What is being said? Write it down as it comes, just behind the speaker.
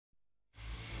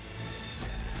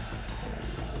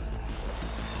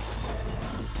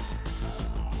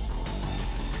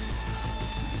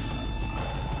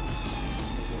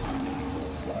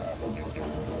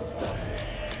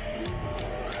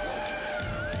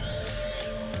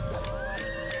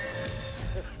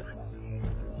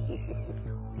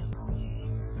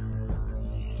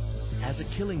a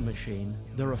killing machine,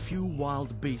 there are few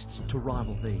wild beasts to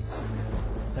rival these.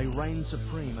 They reign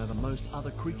supreme over most other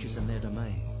creatures in their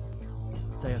domain.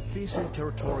 They are fiercely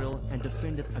territorial and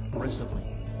defend it aggressively.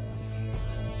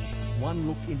 One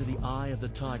look into the eye of the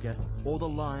tiger, or the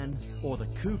lion, or the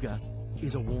cougar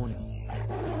is a warning.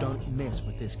 Don't mess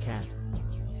with this cat.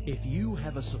 If you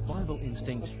have a survival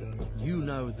instinct, you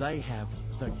know they have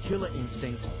the killer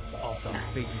instinct of the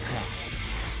big cats.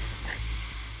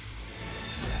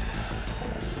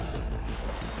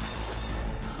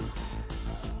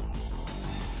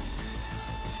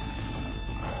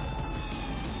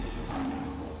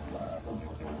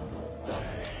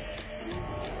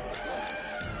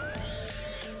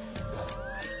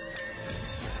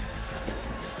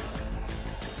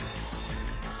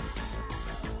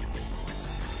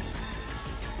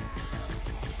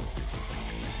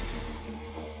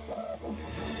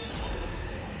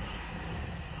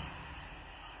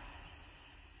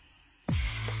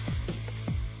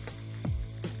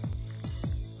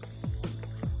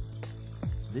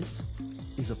 This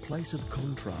is a place of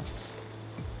contrasts,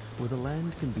 where the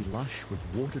land can be lush with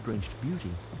water-drenched beauty,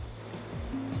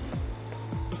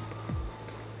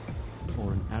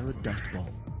 or an arid dust bowl.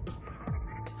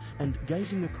 And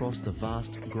gazing across the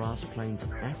vast grass plains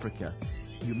of Africa,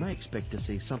 you may expect to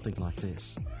see something like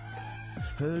this.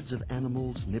 Herds of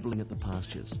animals nibbling at the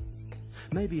pastures.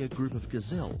 Maybe a group of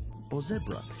gazelle or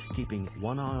zebra keeping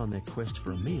one eye on their quest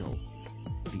for a meal,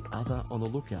 the other on the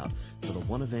lookout for the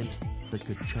one event that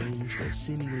could change their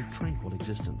seemingly tranquil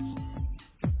existence.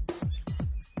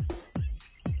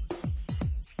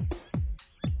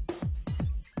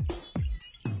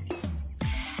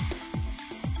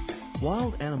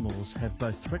 Wild animals have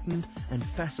both threatened and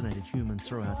fascinated humans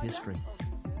throughout history.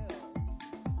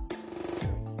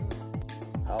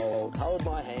 Hold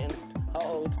my hand,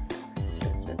 hold.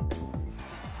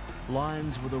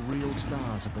 Lions were the real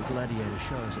stars of the gladiator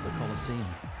shows at the Colosseum.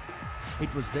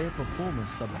 It was their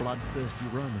performance the bloodthirsty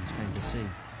Romans came to see.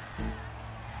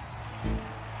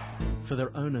 For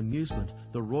their own amusement,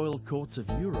 the royal courts of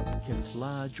Europe kept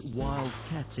large wild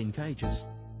cats in cages.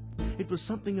 It was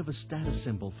something of a status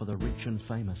symbol for the rich and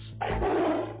famous.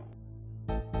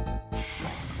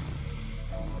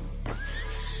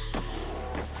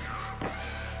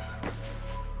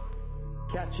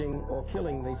 Catching or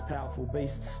killing these powerful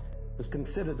beasts was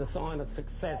considered a sign of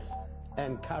success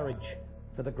and courage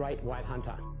for the great white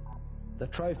hunter. The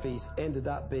trophies ended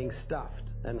up being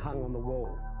stuffed and hung on the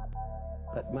wall.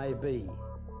 But maybe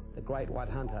the great white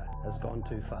hunter has gone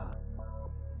too far.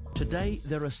 Today,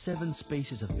 there are 7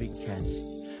 species of big cats,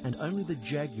 and only the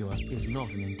jaguar is not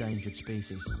an endangered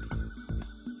species.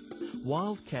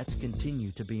 Wild cats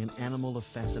continue to be an animal of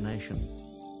fascination.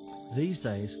 These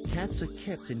days, cats are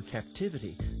kept in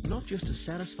captivity, not just to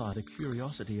satisfy the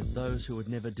curiosity of those who would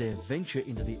never dare venture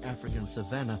into the African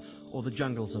savannah or the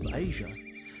jungles of Asia,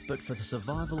 but for the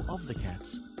survival of the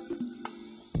cats.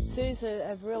 Zoos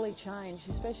have really changed,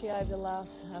 especially over the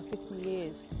last 50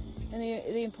 years. And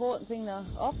the important thing to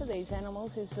offer these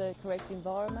animals is the correct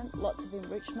environment, lots of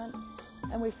enrichment.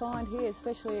 And we find here,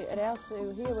 especially at our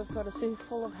zoo here, we've got a zoo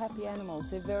full of happy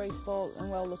animals. They're very spoilt and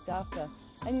well looked after.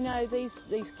 And you know, these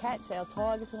cats, our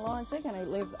tigers and lions, they're going to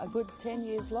live a good 10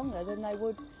 years longer than they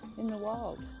would in the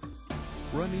wild.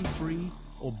 Roaming free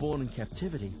or born in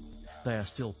captivity, they are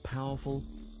still powerful,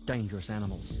 dangerous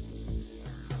animals.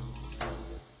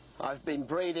 I've been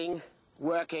breeding,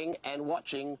 working and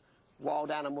watching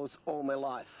wild animals all my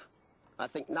life. I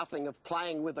think nothing of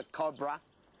playing with a cobra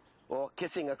or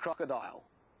kissing a crocodile,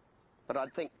 but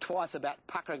I'd think twice about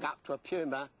puckering up to a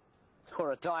puma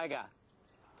or a tiger.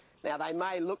 Now, they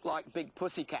may look like big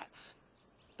pussycats,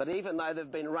 but even though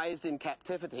they've been raised in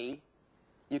captivity,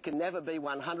 you can never be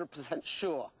 100%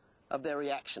 sure of their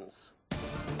reactions.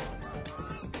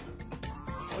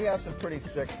 We have some pretty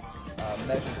strict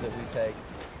measures that we take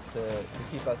to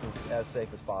keep us as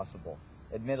safe as possible.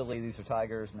 Admittedly, these are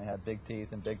tigers and they have big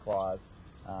teeth and big claws,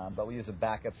 but we use a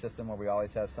backup system where we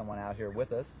always have someone out here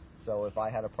with us. So if I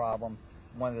had a problem,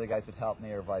 one of the guys would help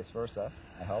me or vice versa,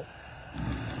 I hope.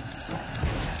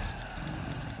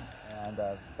 And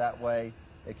that way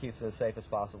it keeps it as safe as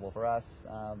possible for us.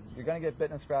 You're going to get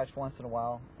bitten and scratched once in a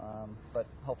while, but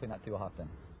hopefully not too often.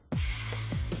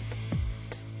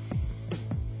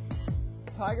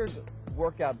 Tigers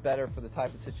work out better for the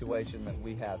type of situation that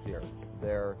we have here.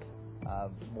 They're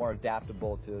more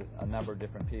adaptable to a number of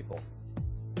different people.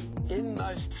 In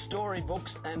most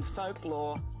storybooks and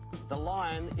folklore, the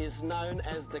lion is known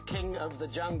as the king of the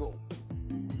jungle.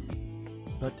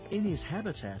 But in his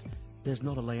habitat, there's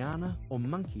not a liana or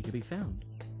monkey to be found.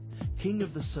 King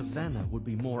of the savannah would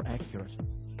be more accurate.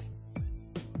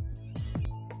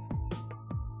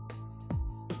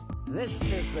 This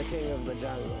is the king of the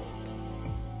jungle.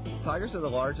 Tigers are the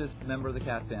largest member of the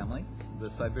cat family. The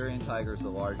Siberian tiger is the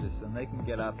largest, and they can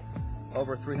get up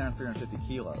over 300, 350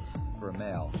 kilos for a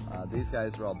male. These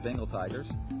guys are all Bengal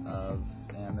tigers,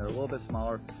 and they're a little bit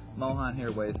smaller. Mohan here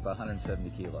weighs about 170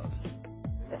 kilos.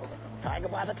 Tiger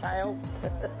by the tail.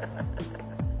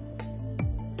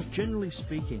 Generally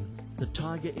speaking, the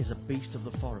tiger is a beast of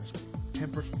the forest,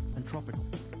 temperate and tropical.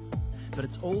 But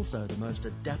it's also the most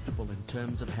adaptable in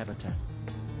terms of habitat.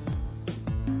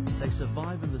 They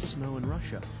survive in the snow in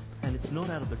Russia, and it's not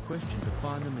out of the question to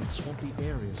find them in swampy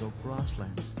areas or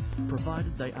grasslands,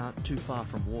 provided they aren't too far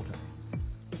from water.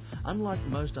 Unlike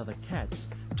most other cats,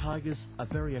 tigers are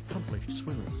very accomplished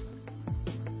swimmers.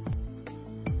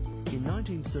 In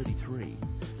 1933,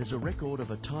 there's a record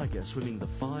of a tiger swimming the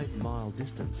 5-mile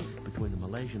distance between the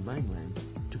Malaysian mainland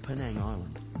to Penang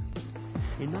Island.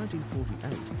 In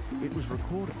 1948, it was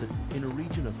recorded that in a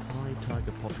region of high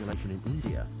tiger population in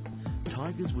India,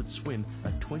 tigers would swim a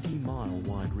 20-mile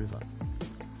wide river.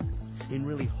 In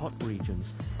really hot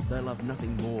regions, they love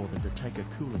nothing more than to take a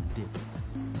cooling dip.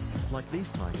 Like these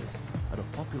tigers at a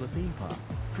popular theme park,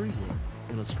 Dreamworld,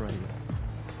 in Australia.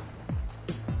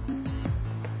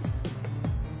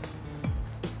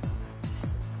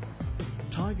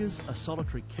 Tigers are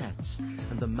solitary cats,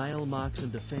 and the male marks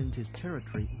and defends his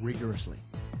territory rigorously.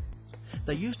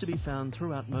 They used to be found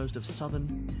throughout most of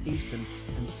southern, eastern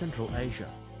and central Asia,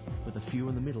 with a few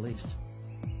in the Middle East.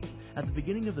 At the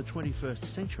beginning of the 21st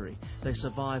century, they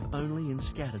survive only in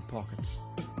scattered pockets.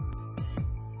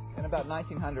 In about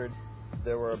 1900,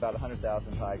 there were about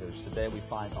 100,000 tigers. Today we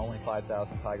find only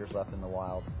 5,000 tigers left in the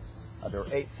wild. There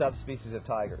are 8 subspecies of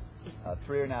tigers.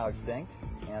 3 are now extinct,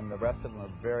 and the rest of them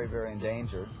are very, very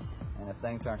endangered. And if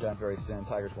things aren't done very soon,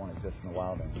 tigers won't exist in the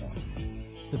wild anymore.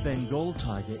 The Bengal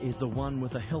tiger is the one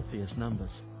with the healthiest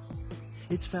numbers.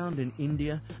 It's found in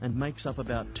India and makes up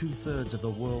about 2/3 of the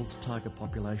world's tiger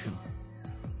population.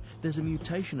 There's a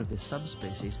mutation of this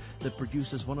subspecies that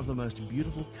produces one of the most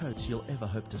beautiful coats you'll ever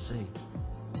hope to see.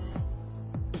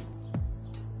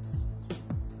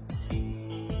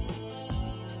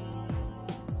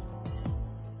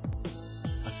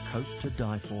 A coat to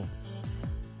die for.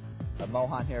 A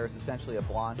Mohan here is essentially a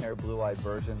blonde-haired, blue-eyed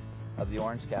version of the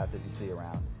orange cats that you see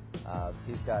around.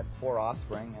 He's got 4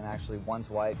 offspring, and actually one's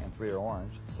white and 3 are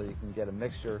orange, so you can get a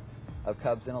mixture of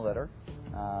cubs in a litter.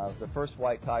 The first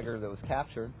white tiger that was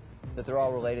captured, that they're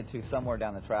all related to somewhere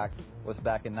down the track, was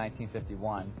back in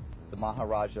 1951. The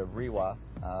Maharaja of Rewa,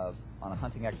 on a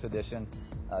hunting expedition,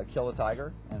 killed a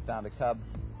tiger and found a cub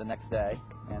the next day,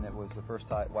 and it was the first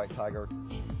white tiger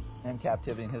in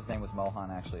captivity, and his name was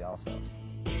Mohan actually also.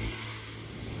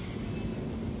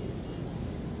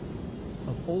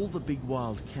 Of all the big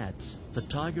wild cats, the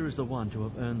tiger is the one to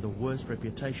have earned the worst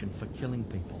reputation for killing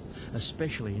people,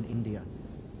 especially in India.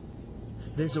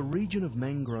 There's a region of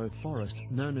mangrove forest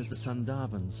known as the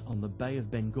Sundarbans on the Bay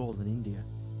of Bengal in India.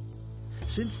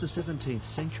 Since the 17th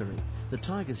century, the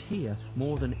tigers here,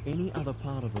 more than any other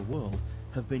part of the world,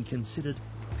 have been considered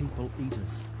people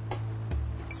eaters.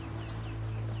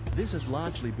 This has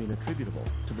largely been attributable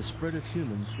to the spread of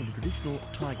humans in traditional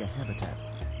tiger habitat.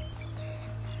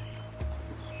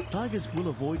 Tigers will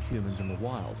avoid humans in the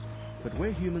wild, but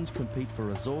where humans compete for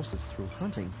resources through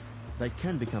hunting, they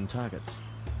can become targets.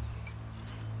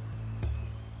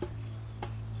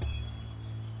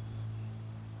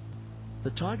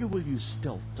 The tiger will use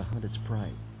stealth to hunt its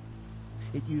prey.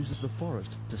 It uses the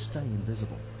forest to stay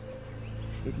invisible.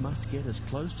 It must get as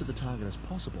close to the target as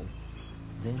possible,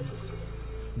 then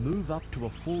move up to a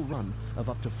full run of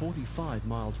up to 45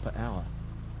 miles per hour.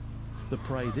 The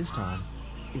prey this time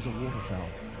is a waterfowl.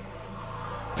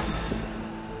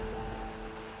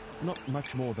 Not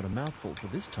much more than a mouthful for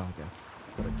this tiger,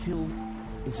 but a kill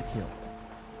is a kill.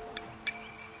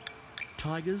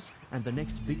 Tigers and the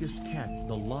next biggest cat,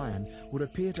 the lion, would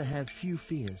appear to have few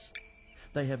fears.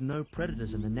 They have no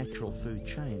predators in the natural food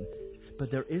chain, but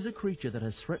there is a creature that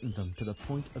has threatened them to the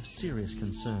point of serious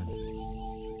concern.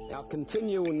 Our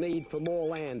continual need for more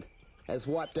land has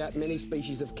wiped out many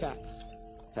species of cats.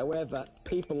 However,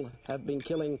 people have been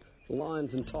killing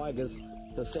lions and tigers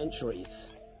for centuries.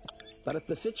 But if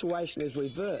the situation is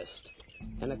reversed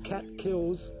and a cat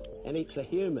kills and eats a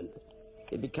human,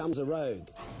 it becomes a rogue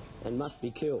and must be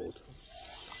killed.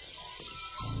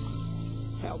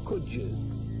 How could you?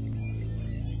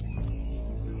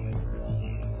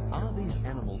 Are these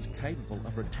animals capable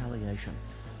of retaliation?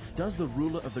 Does the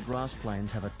ruler of the grass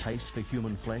plains have a taste for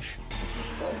human flesh?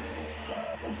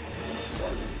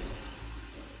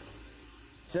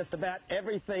 Just about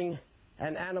everything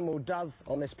an animal does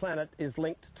on this planet is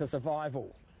linked to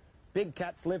survival. Big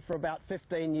cats live for about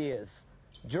 15 years.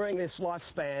 During this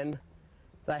lifespan,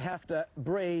 they have to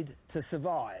breed to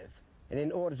survive, and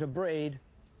in order to breed,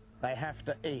 they have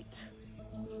to eat.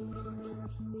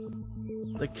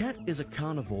 The cat is a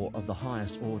carnivore of the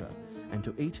highest order, and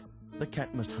to eat, the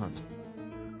cat must hunt.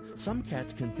 Some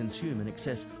cats can consume in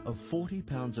excess of 40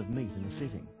 pounds of meat in a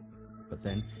sitting, but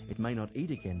then it may not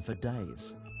eat again for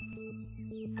days.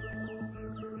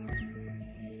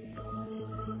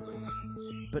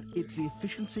 But it's the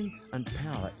efficiency and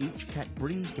power each cat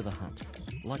brings to the hunt,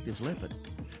 like this leopard,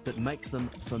 that makes them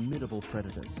formidable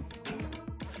predators.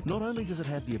 Not only does it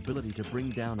have the ability to bring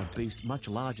down a beast much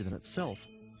larger than itself,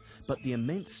 but the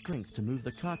immense strength to move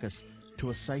the carcass to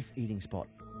a safe eating spot.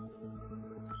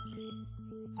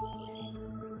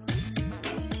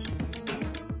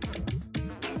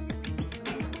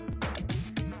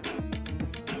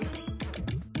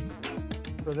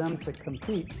 For them to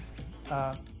compete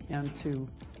and to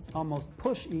almost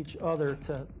push each other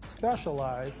to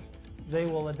specialize, they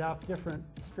will adopt different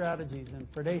strategies in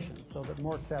predation so that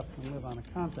more cats can live on a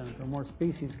continent or more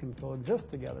species can coexist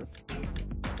together.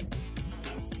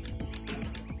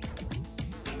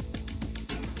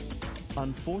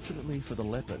 Unfortunately for the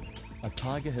leopard, a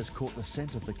tiger has caught the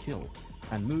scent of the kill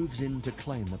and moves in to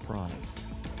claim the prize.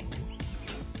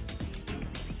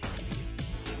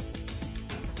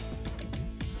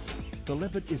 The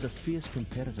leopard is a fierce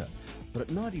competitor, but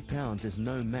at 90 pounds is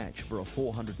no match for a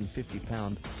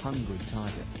 450-pound hungry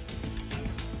tiger.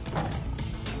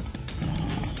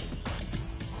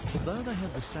 Though they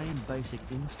have the same basic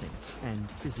instincts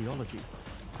and physiology,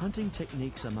 hunting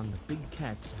techniques among the big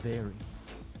cats vary.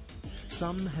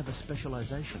 Some have a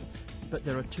specialization, but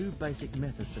there are two basic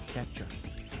methods of capture.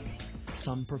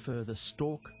 Some prefer the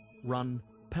stalk, run,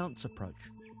 pounce approach.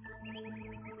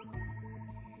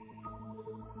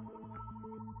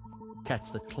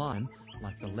 Cats that climb,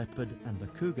 like the leopard and the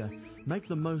cougar, make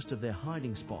the most of their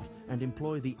hiding spot and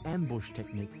employ the ambush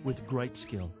technique with great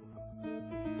skill.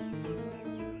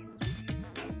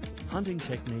 Hunting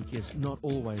technique is not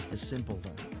always this simple,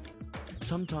 though.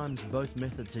 Sometimes both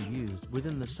methods are used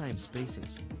within the same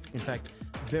species. In fact,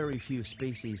 very few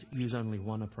species use only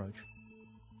one approach.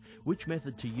 Which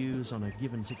method to use on a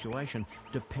given situation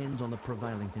depends on the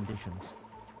prevailing conditions.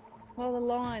 Well, the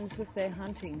lions with their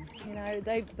hunting,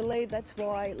 they believe that's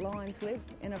why lions live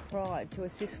in a pride, to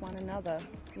assist one another,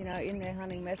 in their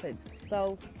hunting methods.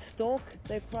 They'll stalk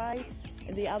their prey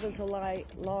and the others will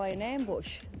lie in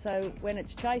ambush. So when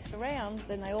it's chased around,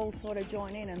 then they all sort of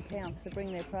join in and pounce to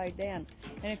bring their prey down.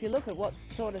 And if you look at what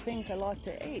sort of things they like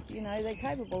to eat, they're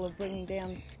capable of bringing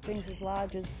down things as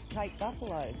large as Cape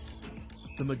buffaloes.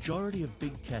 The majority of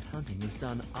big cat hunting is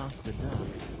done after dark,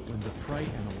 when the prey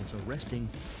animals are resting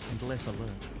and less alert.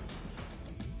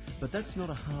 But that's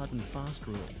not a hard and fast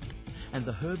rule, and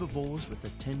the herbivores with the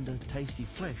tender, tasty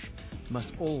flesh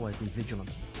must always be vigilant.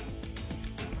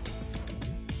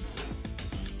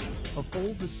 Of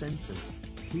all the senses,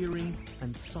 hearing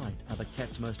and sight are the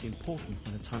cat's most important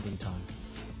when it's hunting time.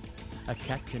 A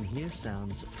cat can hear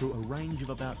sounds through a range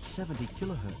of about 70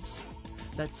 kilohertz.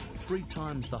 That's 3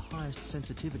 times the highest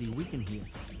sensitivity we can hear.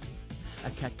 A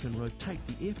cat can rotate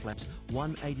the ear flaps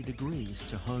 180 degrees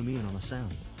to home in on a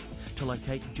sound, to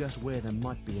locate just where there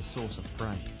might be a source of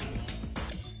prey.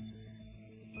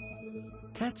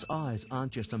 Cats' eyes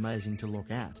aren't just amazing to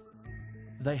look at.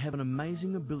 They have an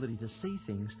amazing ability to see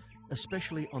things,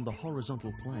 especially on the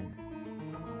horizontal plane.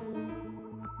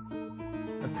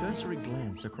 A cursory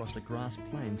glance across the grass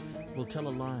plains will tell a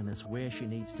lioness where she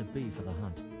needs to be for the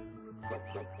hunt.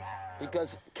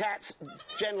 Because cats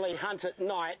generally hunt at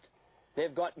night,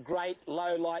 they've got great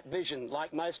low light vision,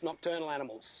 like most nocturnal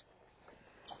animals.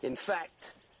 In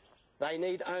fact, they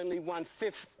need only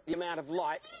 1/5 the amount of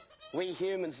light we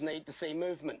humans need to see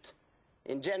movement.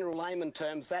 In general layman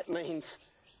terms, that means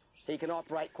he can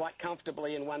operate quite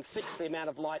comfortably in 1/6 the amount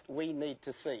of light we need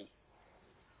to see.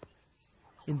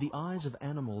 In the eyes of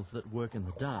animals that work in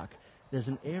the dark, there's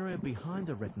an area behind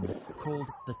the retina called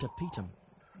the tapetum.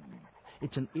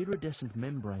 It's an iridescent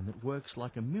membrane that works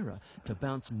like a mirror to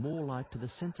bounce more light to the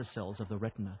sensor cells of the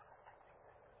retina.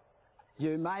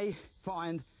 You may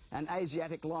find an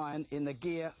Asiatic lion in the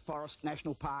Gir Forest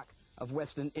National Park of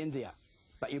Western India,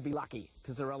 but you'll be lucky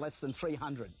because there are less than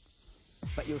 300.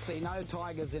 But you'll see no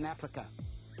tigers in Africa.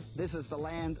 This is the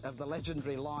land of the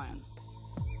legendary lion.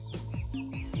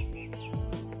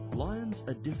 Lions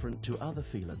are different to other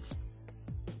felids.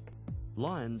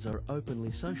 Lions are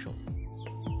openly social.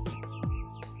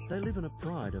 They live in a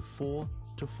pride of 4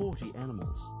 to 40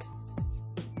 animals.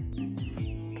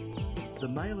 The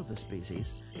male of the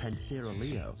species, Panthera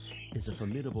leo, is a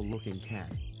formidable-looking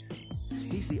cat.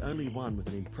 He's the only one with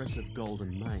an impressive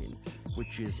golden mane,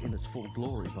 which is in its full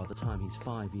glory by the time he's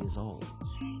 5 years old.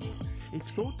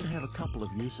 It's thought to have a couple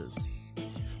of uses.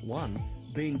 One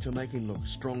being to make him look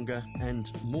stronger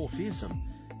and more fearsome,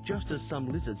 just as some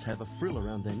lizards have a frill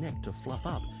around their neck to fluff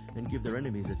up and give their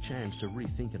enemies a chance to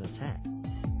rethink an attack.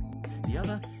 The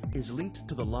other is linked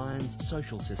to the lion's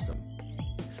social system.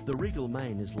 The regal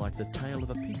mane is like the tail of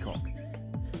a peacock.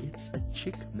 It's a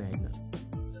chick magnet.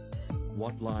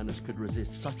 What lioness could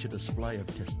resist such a display of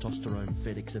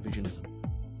testosterone-fed exhibitionism?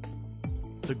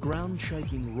 The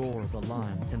ground-shaking roar of the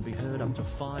lion can be heard up to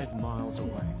 5 miles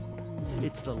away.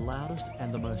 It's the loudest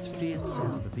and the most feared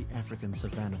sound of the African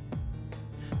savannah.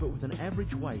 But with an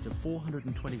average weight of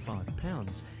 425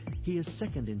 pounds, he is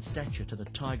second in stature to the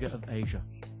tiger of Asia.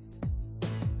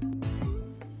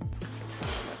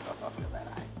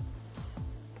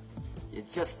 You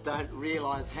just don't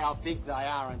realise how big they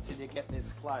are until you get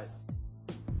this close.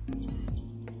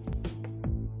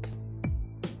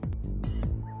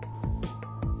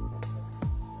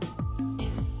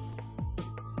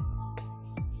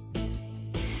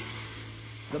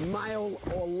 The male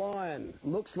or lion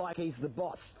looks like he's the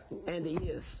boss, and he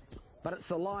is. But it's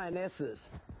the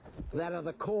lionesses that are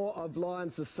the core of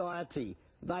lion society.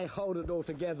 They hold it all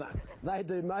together. They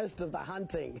do most of the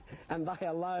hunting, and they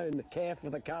alone care for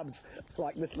the cubs,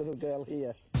 like this little girl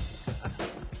here.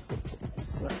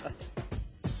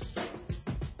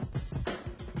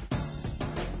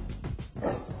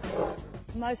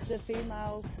 Most of the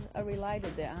females are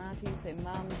related. They're aunties, they're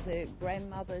mums, they're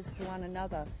grandmothers to one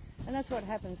another. And that's what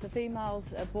happens. The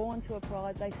females are born to a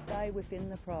pride, they stay within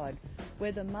the pride.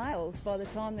 Where the males, by the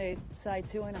time they're, say,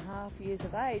 2.5 years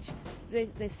of age,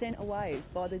 they're sent away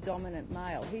by the dominant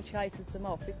male. He chases them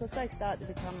off because they start to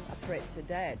become a threat to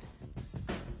dad.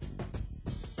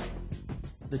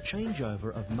 The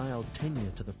changeover of male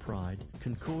tenure to the pride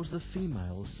can cause the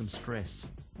females some stress.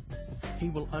 He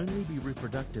will only be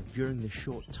reproductive during this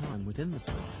short time within the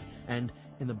pride, and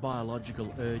in the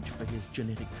biological urge for his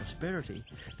genetic prosperity,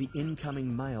 the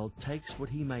incoming male takes what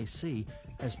he may see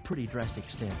as pretty drastic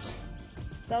steps.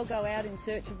 They'll go out in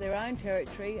search of their own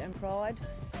territory and pride,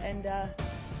 and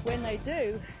when they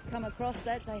do come across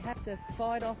that, they have to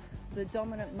fight off the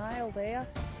dominant male there.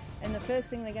 And the first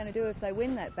thing they're going to do if they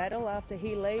win that battle after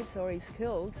he leaves or he's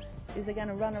killed is they're going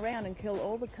to run around and kill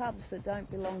all the cubs that don't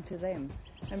belong to them.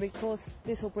 And because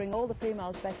this will bring all the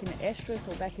females back into estrus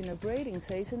or back into breeding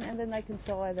season, and then they can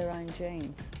sire their own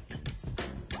genes.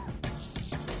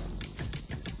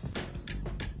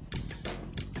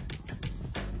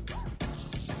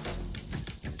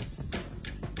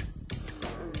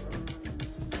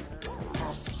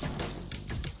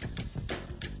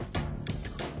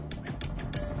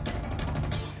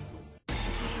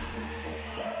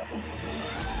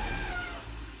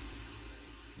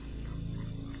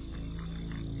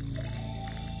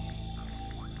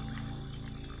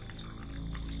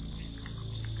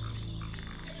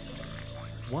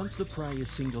 Once the prey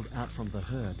is singled out from the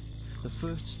herd, the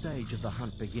first stage of the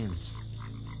hunt begins.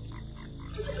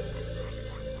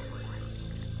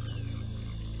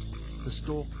 The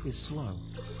stalk is slow,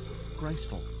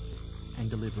 graceful, and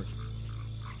deliberate.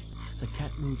 The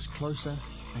cat moves closer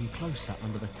and closer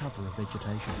under the cover of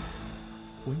vegetation.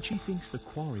 When she thinks the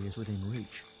quarry is within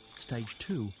reach, stage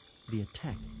 2, the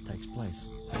attack, takes place.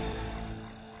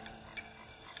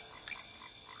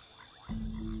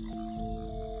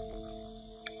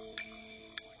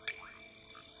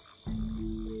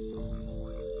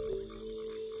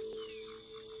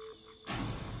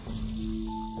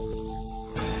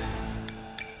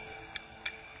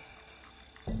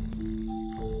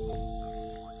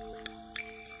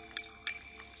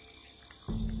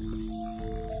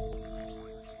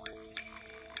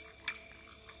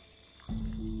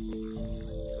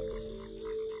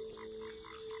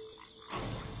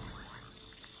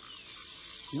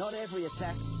 Not every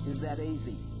attack is that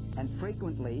easy, and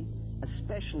frequently,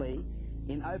 especially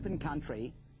in open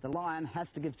country, the lion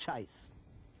has to give chase,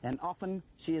 and often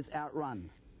she is outrun,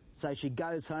 so she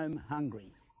goes home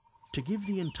hungry. To give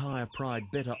the entire pride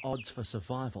better odds for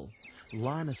survival,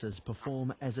 lionesses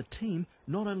perform as a team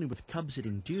not only with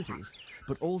cub-sitting duties,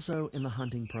 but also in the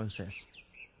hunting process.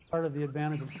 Part of the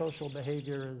advantage of social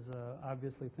behavior is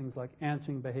obviously things like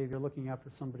answering behavior, looking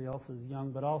after somebody else's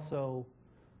young, but also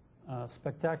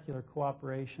spectacular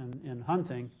cooperation in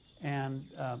hunting, and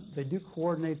they do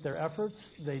coordinate their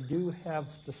efforts. They do have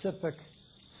specific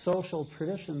social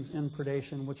traditions in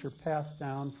predation which are passed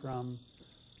down from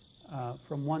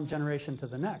one generation to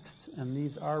the next, and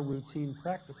these are routine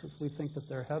practices. We think that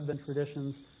there have been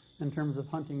traditions in terms of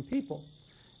hunting people,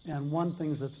 And one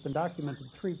thing that's been documented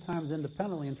 3 times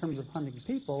independently in terms of hunting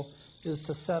people is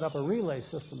to set up a relay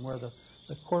system where the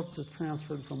corpse is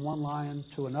transferred from one lion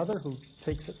to another who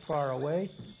takes it far away.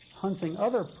 Hunting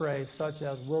other prey such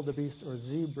as wildebeest or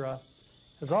zebra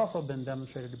has also been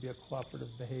demonstrated to be a cooperative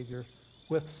behavior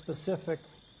with specific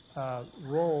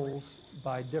roles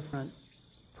by different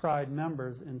pride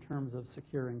members in terms of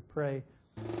securing prey.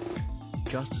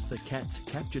 Just as the cat's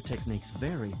capture techniques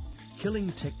vary,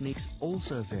 killing techniques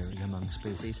also vary among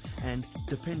species and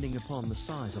depending upon the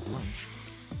size of lunch.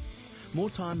 More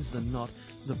times than not,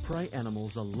 the prey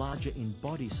animals are larger in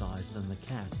body size than the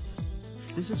cat.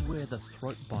 This is where the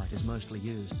throat bite is mostly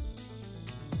used.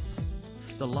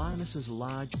 The lioness's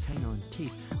large canine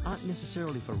teeth aren't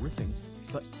necessarily for ripping,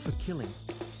 but for killing.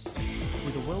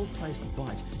 With a well-placed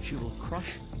bite, she will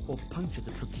crush or puncture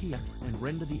the trachea and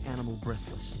render the animal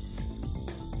breathless.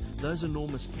 Those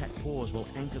enormous cat paws will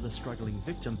anchor the struggling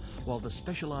victim while the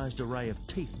specialized array of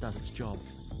teeth does its job.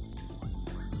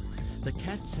 The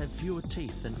cats have fewer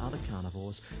teeth than other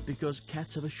carnivores because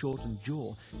cats have a shortened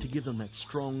jaw to give them that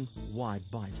strong, wide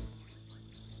bite.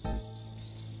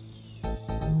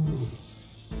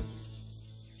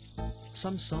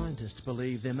 Some scientists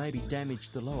believe there may be damage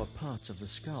to the lower parts of the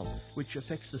skull, which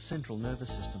affects the central nervous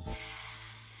system.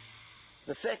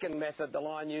 The second method the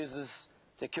lion uses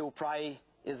to kill prey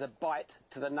is a bite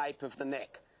to the nape of the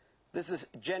neck. This is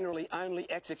generally only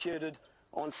executed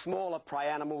on smaller prey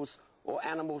animals or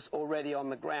animals already on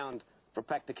the ground for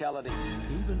practicality.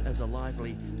 Even as a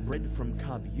lively, bred from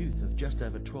cub youth of just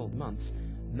over 12 months,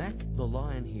 Mac the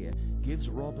lion here gives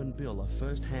Rob and Bill a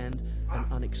first-hand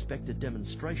and unexpected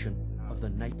demonstration of the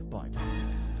nape bite.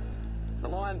 The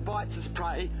lion bites his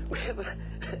prey. Here,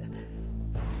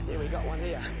 we got one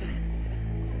here.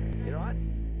 You right?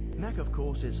 Mac, of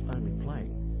course, is only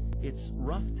playing. It's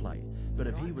rough play, but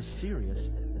if he was serious,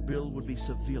 Bill would be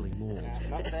severely mauled.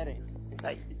 Not that in.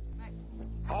 Hey,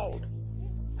 hold,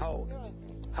 hold,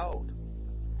 hold.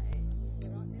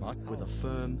 But with a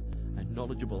firm and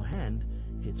knowledgeable hand,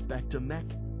 it's back to Mac,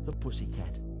 the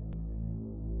pussycat.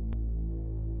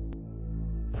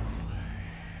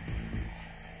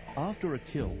 After a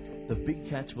kill, the big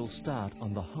cats will start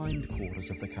on the hindquarters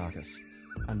of the carcass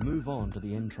and move on to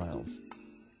the entrails.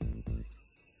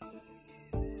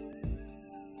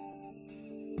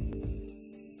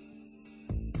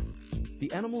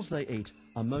 The animals they eat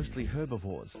are mostly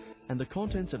herbivores, and the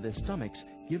contents of their stomachs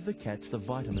give the cats the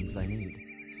vitamins they need.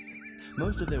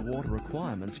 Most of their water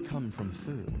requirements come from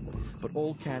food, but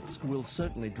all cats will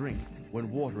certainly drink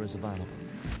when water is available.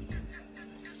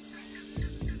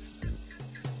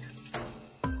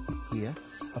 Here,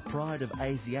 a pride of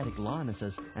Asiatic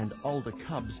lionesses and older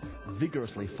cubs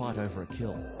vigorously fight over a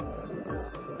kill.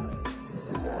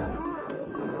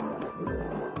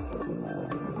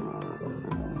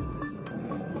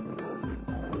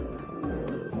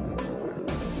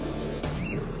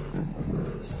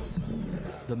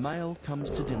 The male comes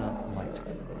to dinner late,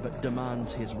 but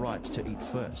demands his right to eat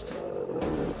first.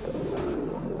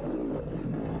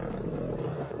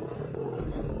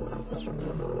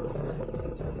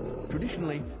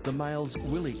 Traditionally, the males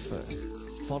will eat first,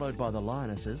 followed by the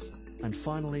lionesses, and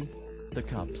finally, the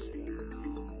cubs.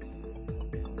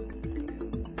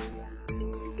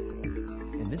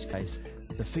 In this case,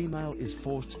 the female is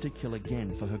forced to kill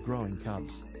again for her growing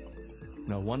cubs.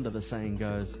 No wonder the saying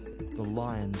goes, the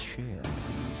lion's share.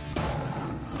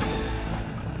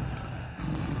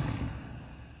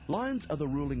 Lions are the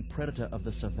ruling predator of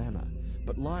the savannah,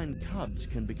 but lion cubs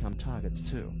can become targets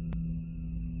too.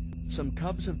 Some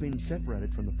cubs have been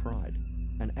separated from the pride,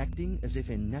 and acting as if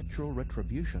in natural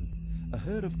retribution, a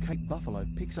herd of Cape buffalo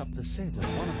picks up the scent of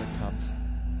one of the cubs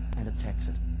and attacks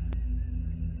it.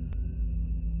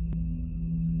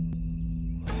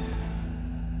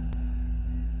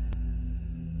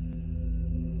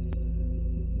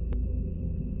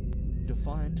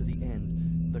 Defiant to the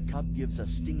end, the cub gives a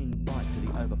stinging bite to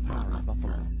the overpowering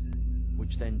buffalo,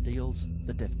 which then deals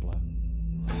the death blow.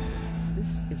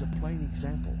 This is a plain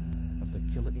example of the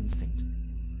killer instinct.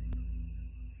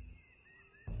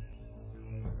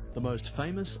 The most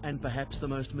famous and perhaps the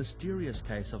most mysterious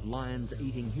case of lions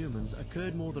eating humans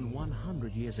occurred more than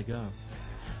 100 years ago.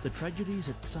 The tragedies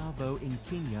at Tsavo in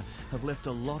Kenya have left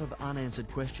a lot of unanswered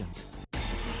questions.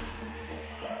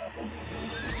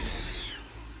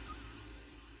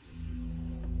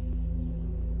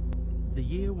 The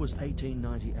year was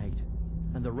 1898,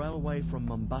 and the railway from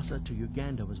Mombasa to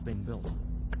Uganda was being built.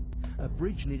 A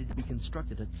bridge needed to be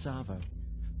constructed at Tsavo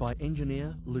by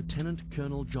engineer Lieutenant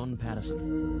Colonel John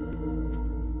Patterson.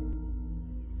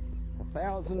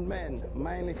 1,000 men,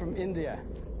 mainly from India,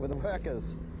 were the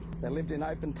workers. They lived in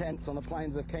open tents on the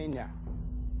plains of Kenya.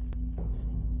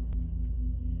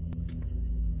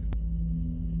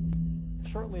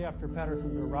 Shortly after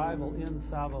Patterson's arrival in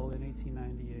Tsavo in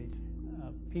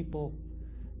 1898, people,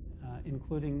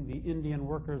 including the Indian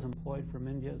workers employed from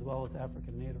India as well as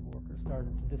African native workers,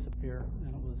 started to disappear,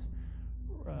 and it was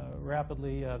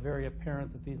rapidly very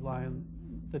apparent that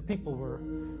that people were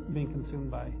being consumed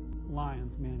by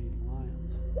lions, man-eating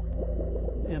lions.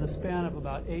 In a span of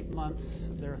about 8 months,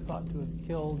 they're thought to have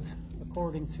killed,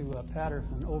 according to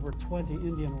Patterson, over 20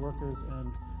 Indian workers and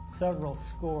several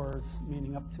scores,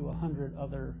 meaning up to 100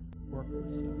 other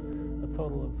workers. So a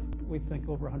total of, we think,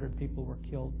 over 100 people were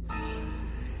killed.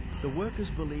 The workers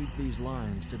believed these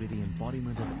lions to be the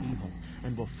embodiment of evil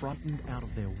and were frightened out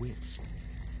of their wits.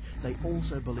 They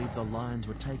also believed the lions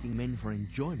were taking men for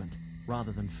enjoyment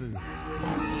rather than food.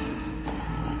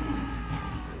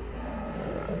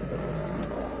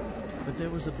 But there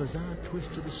was a bizarre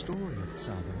twist to the story of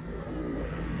Tsavo.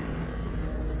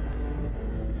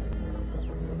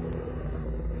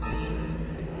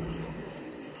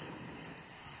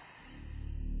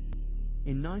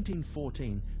 In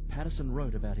 1914, Patterson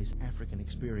wrote about his African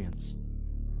experience.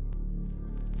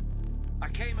 I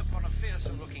came upon a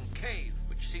fearsome-looking cave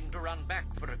which seemed to run back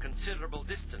for a considerable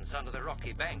distance under the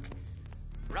rocky bank.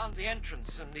 Round the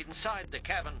entrance and inside the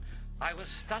cavern, I was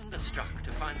thunderstruck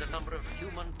to find a number of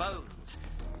human bones,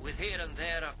 with here and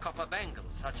there a copper bangle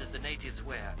such as the natives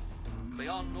wear.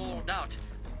 Beyond all doubt,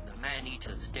 the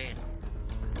man-eater's dead.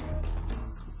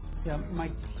 Yeah,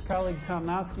 my colleague Tom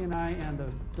Noski and I and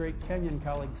a great Kenyan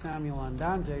colleague Samuel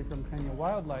Andanje from Kenya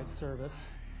Wildlife Service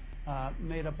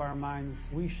made up our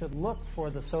minds we should look for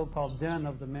the so-called den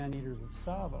of the man-eaters of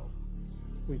Tsavo.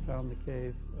 We found the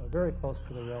cave very close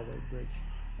to the railway bridge.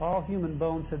 All human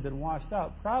bones had been washed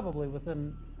out, probably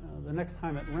within the next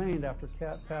time it rained after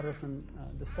Patterson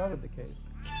discovered the cave.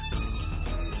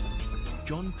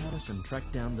 John Patterson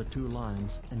tracked down the two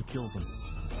lions and killed them.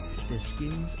 Their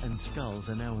skins and skulls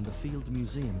are now in the Field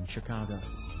Museum in Chicago.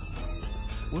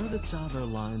 Were the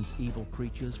Tsavo lions evil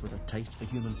creatures with a taste for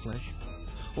human flesh?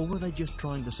 Or were they just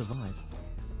trying to survive?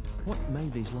 What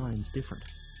made these lions different?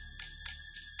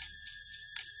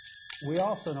 We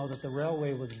also know that the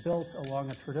railway was built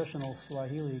along a traditional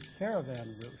Swahili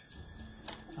caravan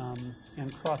route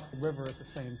and crossed the river at the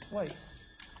same place.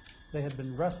 They had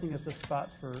been resting at this spot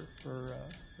for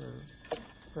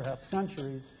perhaps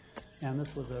centuries, and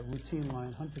this was a routine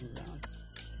lion hunting ground.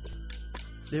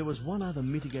 There was one other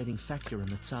mitigating factor in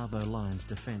the Tsavo lion's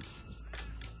defense.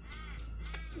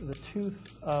 The tooth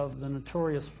of the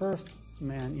notorious first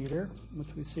man-eater,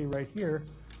 which we see right here,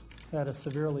 had a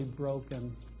severely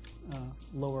broken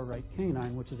lower right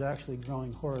canine, which is actually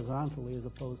growing horizontally as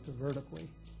opposed to vertically.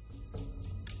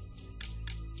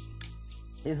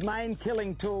 His main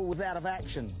killing tool was out of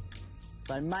action,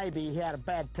 so maybe he had a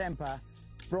bad temper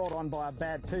brought on by a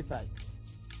bad toothache.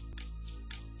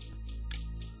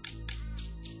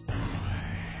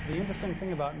 The interesting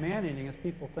thing about man-eating is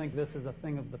people think this is a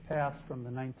thing of the past from the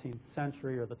 19th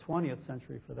century or the 20th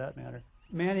century for that matter.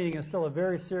 Man-eating is still a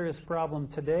very serious problem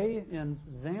today in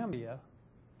Zambia.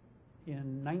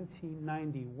 In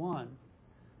 1991,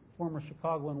 former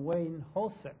Chicagoan Wayne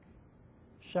Hosick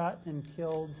shot and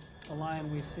killed a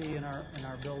lion we see in our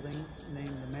building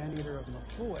named the man-eater of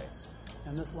Mafue.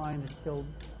 And this lion had killed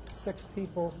 6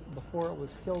 people before it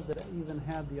was killed. It even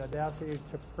had the audacity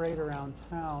to parade around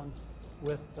town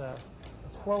with a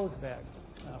clothes bag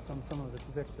from some of its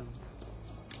victims.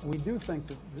 We do think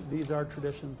that these are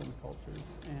traditions and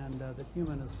cultures, and that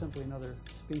human is simply another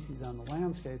species on the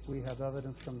landscape. We have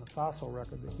evidence from the fossil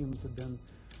record that humans have been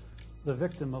the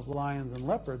victim of lions and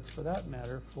leopards, for that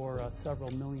matter, for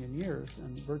several million years,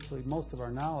 and virtually most of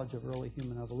our knowledge of early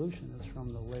human evolution is from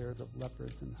the layers of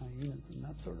leopards and hyenas and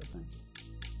that sort of thing.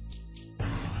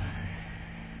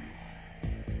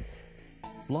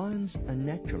 Lions are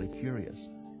naturally curious,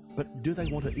 but do they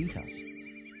want to eat us?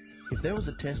 If there was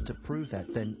a test to prove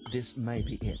that, then this may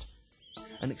be it.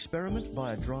 An experiment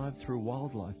by a drive-through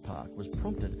wildlife park was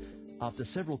prompted after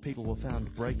several people were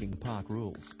found breaking park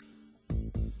rules.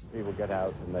 People get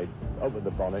out and they open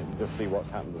the bonnet and just see what's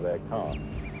happened to their car,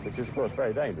 which is, of course,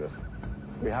 very dangerous.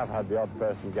 We have had the odd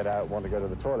person get out and want to go to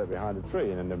the toilet behind a tree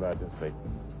in an emergency.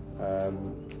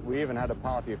 We even had a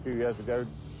party a few years ago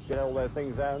get all their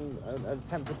things out and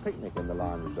attempt a picnic in the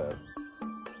lion reserve.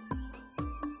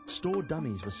 Store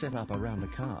dummies were set up around the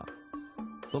car.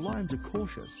 The lions are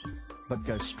cautious, but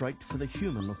go straight for the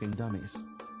human-looking dummies.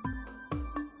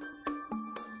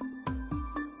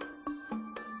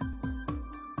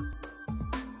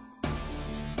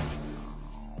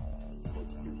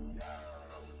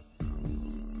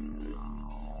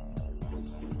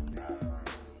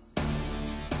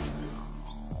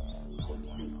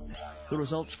 The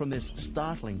results from this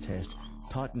startling test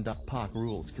tightened up park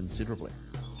rules considerably.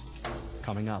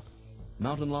 Coming up,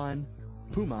 mountain lion,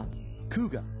 puma,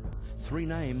 cougar. 3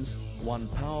 names, one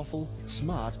powerful,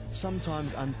 smart,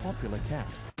 sometimes unpopular cat.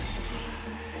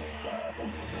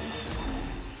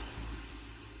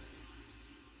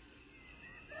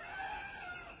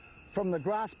 From the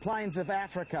grass plains of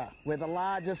Africa, where the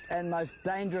largest and most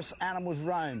dangerous animals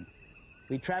roam,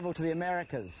 we travel to the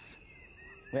Americas,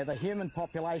 where the human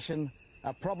population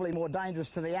are probably more dangerous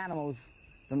to the animals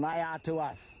than they are to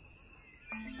us.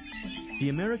 The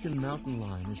American mountain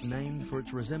lion is named for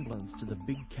its resemblance to the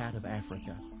big cat of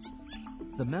Africa.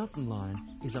 The mountain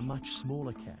lion is a much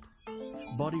smaller cat.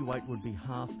 Body weight would be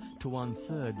half to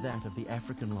 1/3 that of the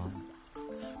African lion.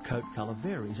 Coat colour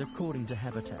varies according to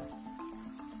habitat.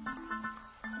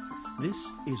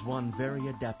 This is one very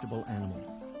adaptable animal,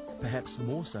 perhaps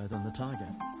more so than the tiger.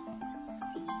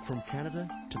 From Canada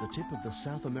to the tip of the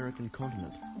South American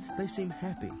continent, they seem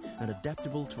happy and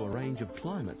adaptable to a range of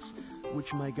climates,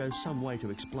 which may go some way to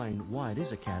explain why it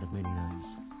is a cat of many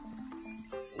names.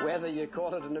 Whether you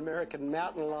call it an American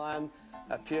mountain lion,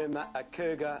 a puma, a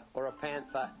cougar or a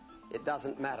panther, it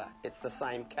doesn't matter. It's the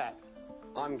same cat.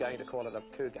 I'm going to call it a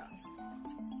cougar.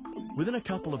 Within a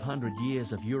couple of 100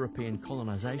 years of European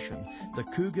colonisation, the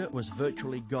cougar was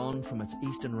virtually gone from its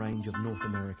eastern range of North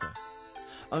America.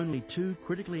 Only 2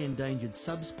 critically endangered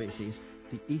subspecies,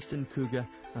 the eastern cougar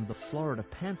and the Florida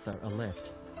panther, are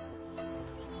left.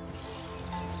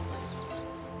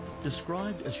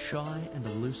 Described as shy and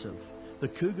elusive, the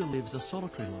cougar lives a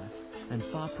solitary life and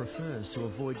far prefers to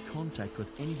avoid contact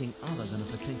with anything other than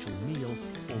a potential meal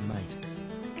or mate.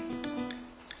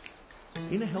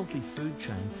 In a healthy food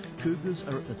chain, cougars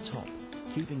are at the top,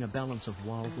 keeping a balance of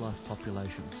wildlife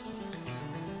populations.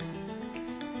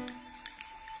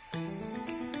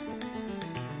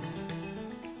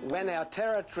 When our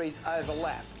territories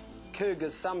overlap,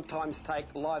 cougars sometimes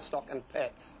take livestock and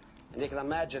pets, and you can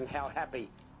imagine how happy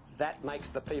that makes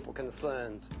the people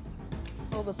concerned.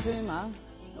 Well, the puma,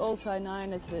 also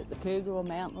known as the cougar or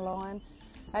mountain lion,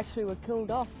 actually were killed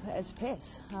off as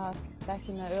pests back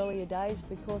in the earlier days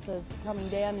because of coming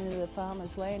down into the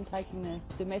farmer's land, taking the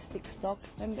domestic stock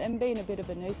and being a bit of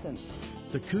a nuisance.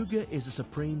 The cougar is a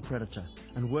supreme predator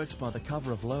and works by the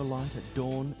cover of low light at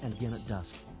dawn and again at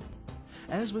dusk.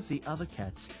 As with the other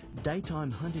cats,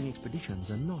 daytime hunting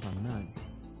expeditions are not unknown.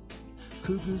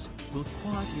 Cougars will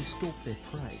quietly stalk their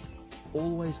prey,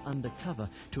 always undercover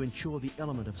to ensure the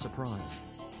element of surprise.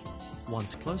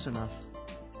 Once close enough,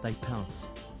 they pounce.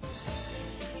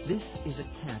 This is a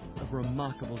cat of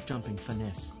remarkable jumping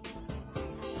finesse.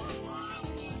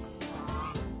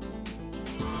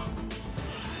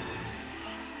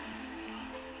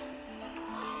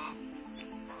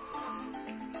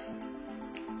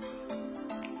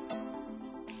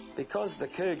 Because the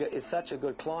cougar is such a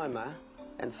good climber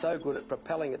and so good at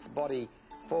propelling its body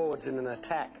forwards in an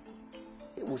attack,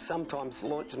 it will sometimes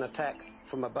launch an attack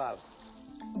from above.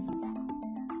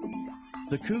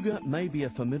 The cougar may be a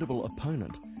formidable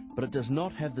opponent, but it does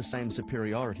not have the same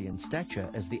superiority in stature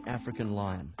as the African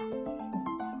lion.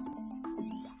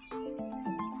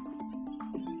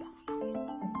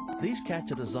 These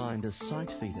cats are designed as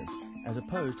sight feeders as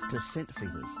opposed to scent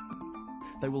feeders.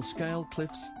 They will scale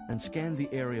cliffs and scan the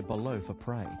area below for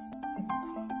prey.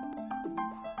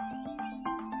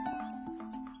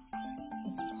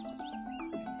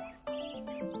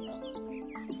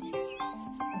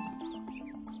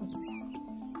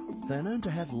 They are known to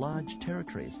have large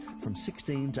territories from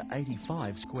 16 to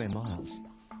 85 square miles.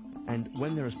 And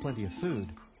when there is plenty of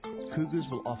food,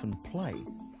 cougars will often play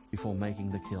before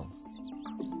making the kill.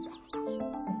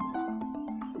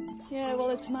 Yeah, well,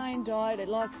 its main diet, it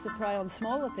likes to prey on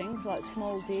smaller things like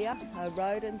small deer,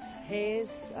 rodents,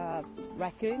 hares,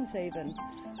 raccoons even.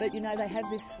 But, you know, they have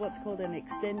this, what's called an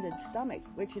extended stomach,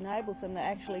 which enables them to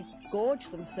actually gorge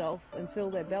themselves and fill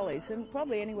their bellies, and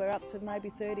probably anywhere up to maybe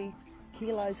 30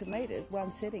 kilos of meat at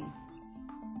one sitting.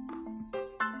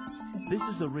 This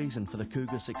is the reason for the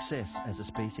cougar's success as a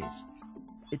species.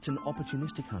 It's an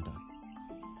opportunistic hunter,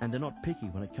 and they're not picky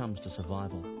when it comes to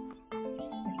survival.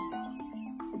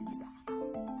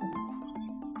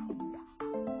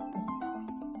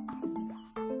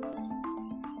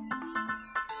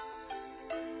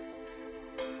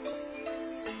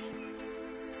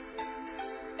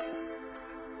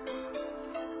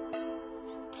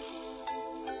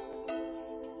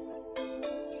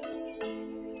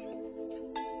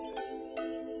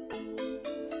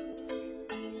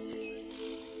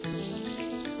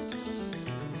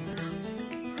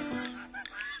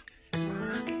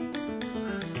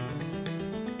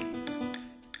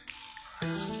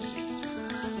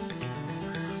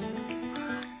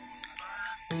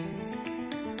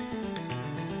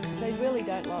 really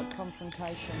don't like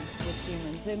confrontation with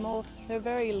humans. They're a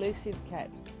very elusive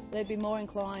cat. They'd be more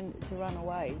inclined to run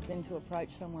away than to approach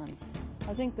someone.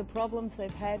 I think the problems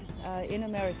they've had in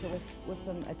America with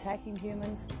them attacking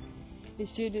humans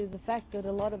is due to the fact that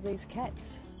a lot of these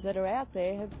cats that are out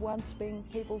there have once been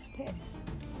people's pets,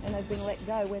 and they've been let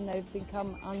go when they've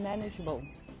become unmanageable.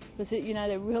 Because, you know,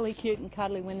 they're really cute and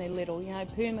cuddly when they're little. You know,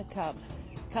 puma cubs,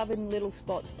 covered in little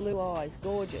spots, blue eyes,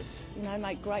 gorgeous, you know,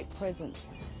 make great presents.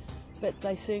 But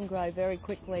they soon grow very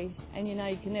quickly, and you know,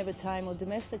 you can never tame or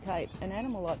domesticate an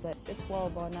animal like that. It's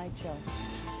wild by nature.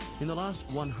 In the last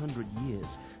 100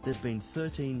 years, there's been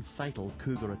 13 fatal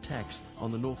cougar attacks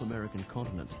on the North American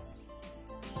continent.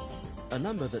 A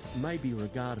number that may be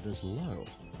regarded as low,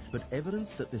 but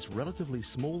evidence that this relatively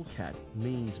small cat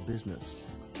means business.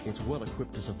 It's well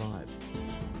equipped to survive.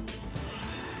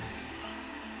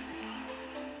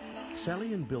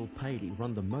 Sally and Bill Pady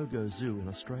run the Mogo Zoo in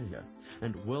Australia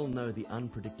and well know the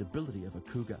unpredictability of a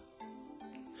cougar.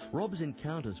 Rob's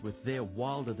encounters with their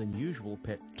wilder-than-usual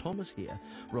pet Thomas here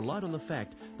relied on the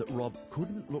fact that Rob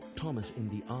couldn't look Thomas in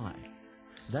the eye.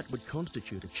 That would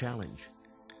constitute a challenge.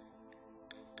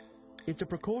 It's a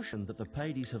precaution that the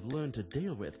Padys have learned to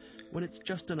deal with when it's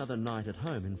just another night at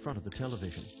home in front of the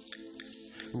television.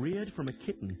 Reared from a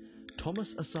kitten,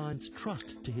 Thomas assigns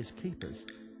trust to his keepers,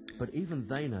 but even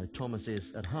they know Thomas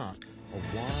is, at heart,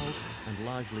 a wild and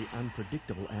largely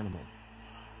unpredictable animal.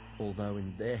 Although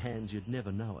in their hands you'd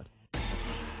never know it.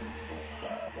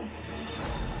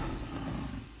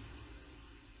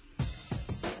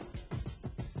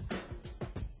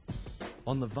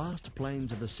 On the vast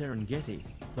plains of the Serengeti,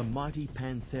 the mighty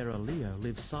Panthera leo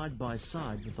lives side by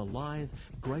side with the lithe,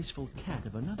 graceful cat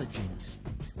of another genus,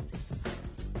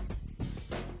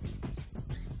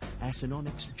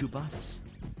 Acinonyx jubatus,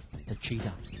 the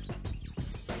cheetah.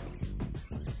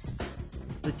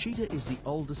 The cheetah is the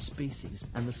oldest species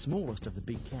and the smallest of the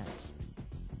big cats.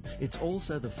 It's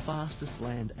also the fastest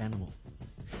land animal.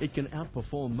 It can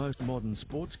outperform most modern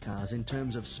sports cars in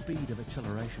terms of speed of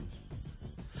acceleration.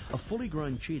 A fully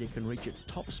grown cheetah can reach its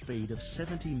top speed of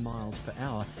 70 miles per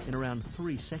hour in around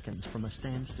 3 seconds from a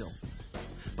standstill.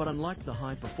 But unlike the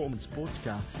high-performance sports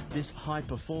car, this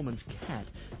high-performance cat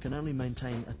can only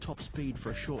maintain a top speed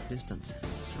for a short distance,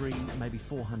 300, maybe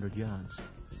 400 yards.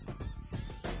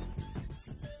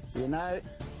 You know,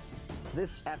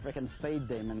 this African speed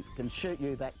demon can shoot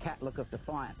you that cat look of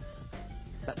defiance.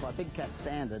 But by big cat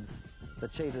standards, the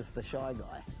cheetah's the shy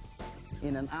guy.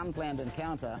 In an unplanned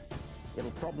encounter,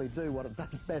 it'll probably do what it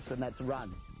does best, and that's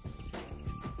run.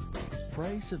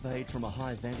 Prey surveyed from a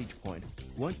high vantage point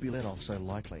won't be let off so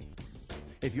lightly.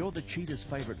 If you're the cheetah's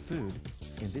favourite food,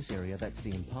 in this area that's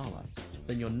the impala,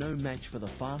 then you're no match for the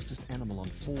fastest animal on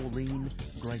 4 lean,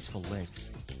 graceful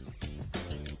legs.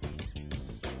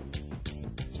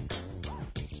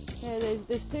 Yeah,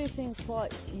 there's 2 things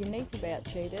quite unique about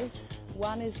cheetahs.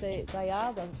 One is that they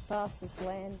are the fastest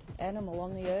land animal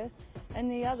on the earth, and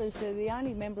the other is they're the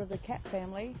only member of the cat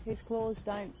family whose claws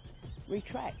don't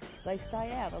retract. They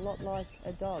stay out, a lot like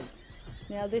a dog.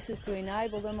 Now this is to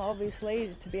enable them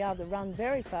obviously to be able to run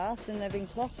very fast, and they've been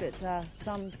clocked at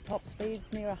some top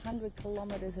speeds near 100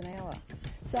 kilometres an hour.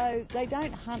 So they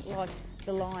don't hunt like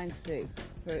the lions do,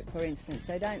 for instance.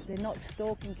 They're not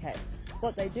stalking cats.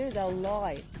 What they do, they'll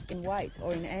lie in wait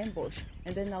or in ambush,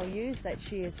 and then they'll use that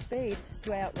sheer speed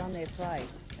to outrun their prey.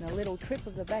 And a little trip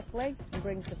of the back leg and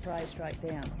brings the prey straight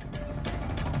down.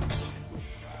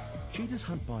 Cheetahs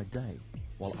hunt by day,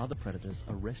 while other predators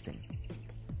are resting.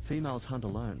 Females hunt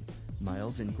alone,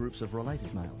 males in groups of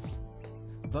related males.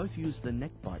 Both use the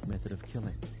neck bite method of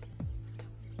killing.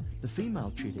 The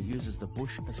female cheetah uses the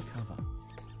bush as cover.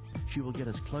 She will get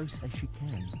as close as she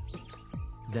can,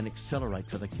 then accelerate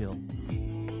for the kill.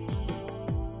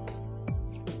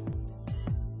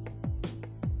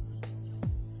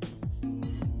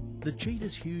 The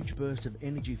cheetah's huge burst of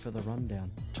energy for the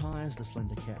rundown tires the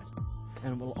slender cat,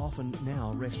 and will often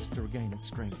now rest to regain its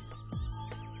strength.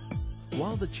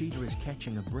 While the cheetah is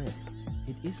catching a breath,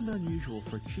 it isn't unusual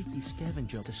for a cheeky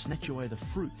scavenger to snatch away the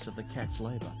fruits of the cat's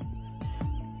labour.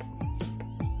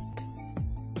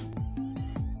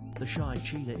 The shy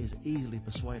cheetah is easily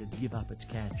persuaded to give up its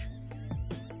catch.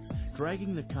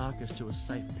 Dragging the carcass to a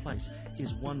safe place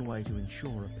is one way to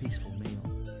ensure a peaceful meal.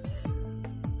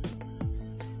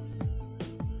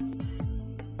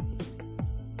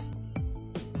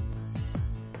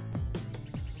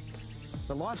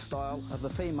 The lifestyle of the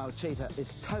female cheetah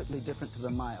is totally different to the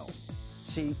male.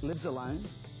 She lives alone,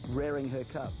 rearing her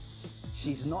cubs.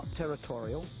 She's not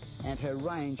territorial, and her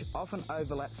range often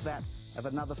overlaps that of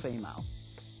another female.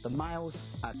 The males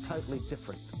are totally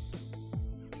different.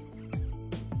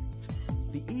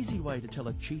 The easy way to tell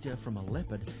a cheetah from a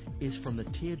leopard is from the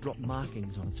teardrop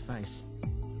markings on its face.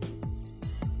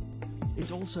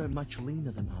 It's also much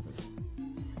leaner than others.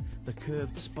 The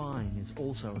curved spine is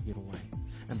also a giveaway,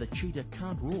 and the cheetah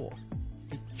can't roar.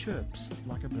 It chirps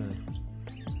like a bird.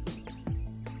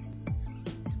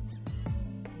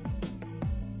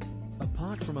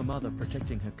 Apart from a mother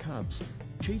protecting her cubs,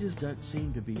 cheetahs don't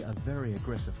seem to be a very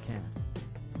aggressive cat.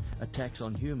 Attacks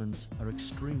on humans are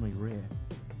extremely rare.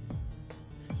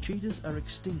 Cheetahs are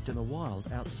extinct in the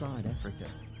wild outside Africa.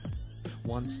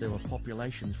 Once there were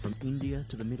populations from India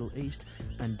to the Middle East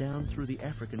and down through the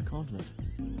African continent.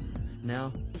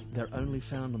 Now they're only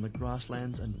found on the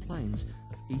grasslands and plains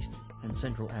of East and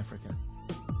Central Africa.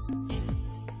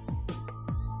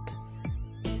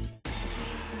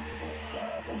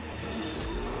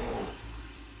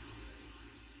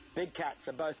 Big cats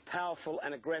are both powerful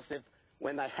and aggressive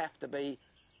when they have to be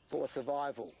for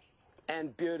survival,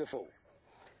 and beautiful.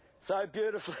 So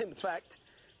beautiful, in fact,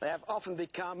 they have often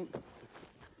become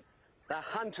the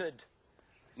hunted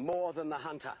more than the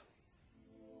hunter.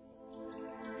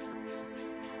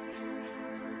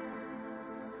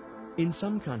 In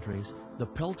some countries, the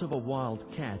pelt of a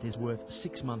wild cat is worth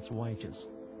 6 months' wages.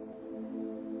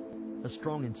 A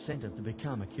strong incentive to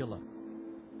become a killer.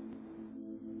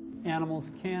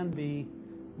 Animals can be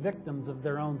victims of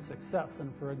their own success,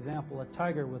 and for example, a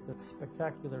tiger with its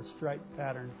spectacular stripe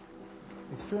pattern,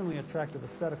 extremely attractive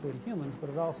aesthetically to humans, but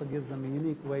it also gives them a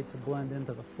unique way to blend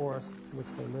into the forests which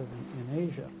they live in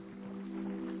Asia.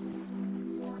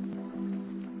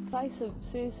 The face of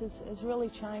zoos has really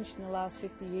changed in the last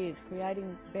 50 years,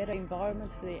 creating better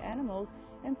environments for the animals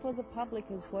and for the public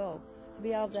as well, to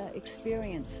be able to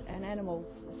experience an animal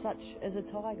such as a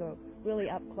tiger really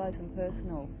up close and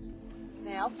personal.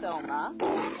 Now, Thelma.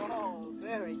 Oh,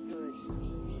 very good.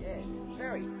 Yes,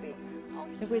 very big.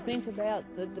 If we think about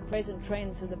the present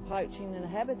trends of the poaching and the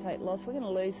habitat loss, we're going to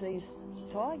lose these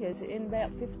tigers in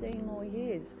about 15 more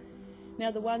years.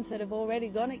 Now, the ones that have already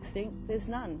gone extinct, there's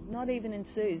none, not even in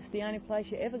zoos. The only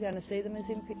place you're ever going to see them is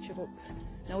in picture books.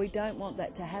 Now, we don't want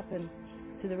that to happen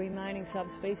to the remaining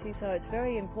subspecies, so it's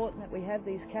very important that we have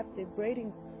these captive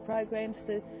breeding programs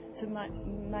to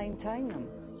maintain them.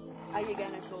 Are you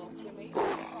going to talk to me? Oh,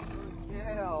 good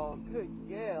girl, good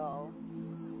girl.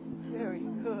 Very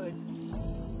good.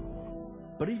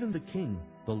 But even the king,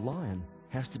 the lion,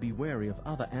 has to be wary of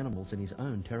other animals in his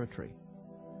own territory.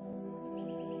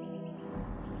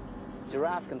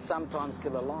 Giraffe can sometimes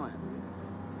kill a lion.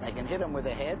 They can hit them with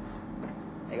their heads.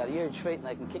 They got huge feet and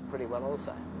they can kick pretty well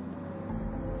also.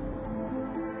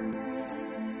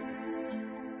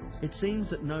 It seems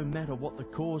that no matter what the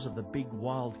cause of the big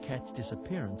wild cat's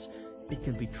disappearance, it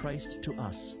can be traced to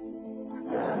us.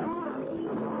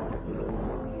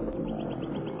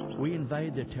 We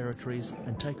invade their territories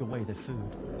and take away their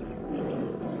food.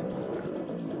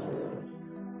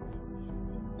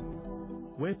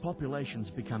 Where populations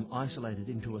become isolated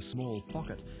into a small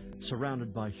pocket,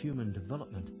 surrounded by human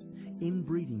development,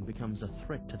 inbreeding becomes a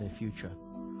threat to their future.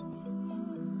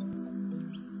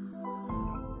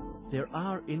 There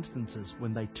are instances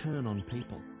when they turn on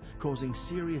people, causing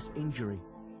serious injury,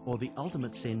 or the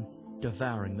ultimate sin,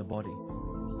 devouring the body.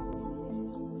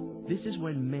 This is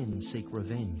when men seek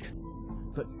revenge.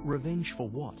 But revenge for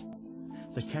what?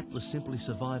 The cat was simply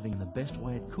surviving the best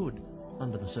way it could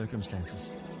under the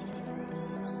circumstances.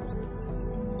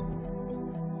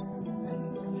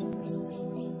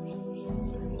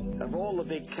 Of all the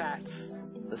big cats,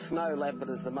 the snow leopard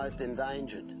is the most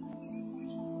endangered.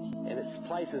 And it's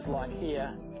places like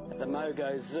here at the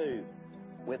Mogo Zoo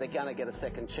where they're going to get a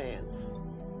second chance.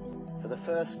 For the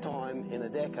first time in a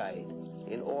decade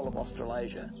in all of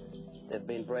Australasia, they've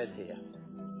been bred here.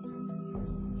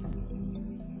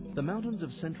 The mountains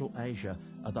of Central Asia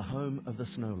are the home of the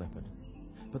snow leopard.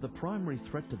 But the primary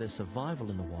threat to their survival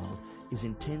in the wild is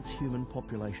intense human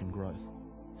population growth.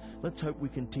 Let's hope we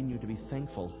continue to be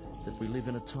thankful that we live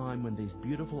in a time when these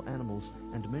beautiful animals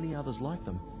and many others like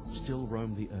them still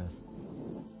roam the earth.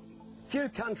 Few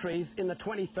countries in the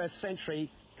 21st century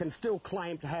can still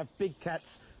claim to have big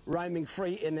cats roaming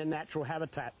free in their natural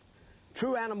habitat.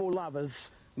 True animal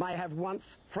lovers may have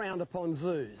once frowned upon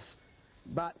zoos,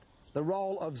 but the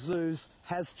role of zoos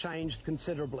has changed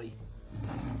considerably.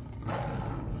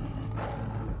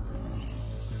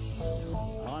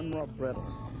 I'm Rob Brittle.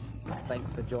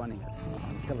 Thanks for joining us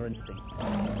on Killer Instinct.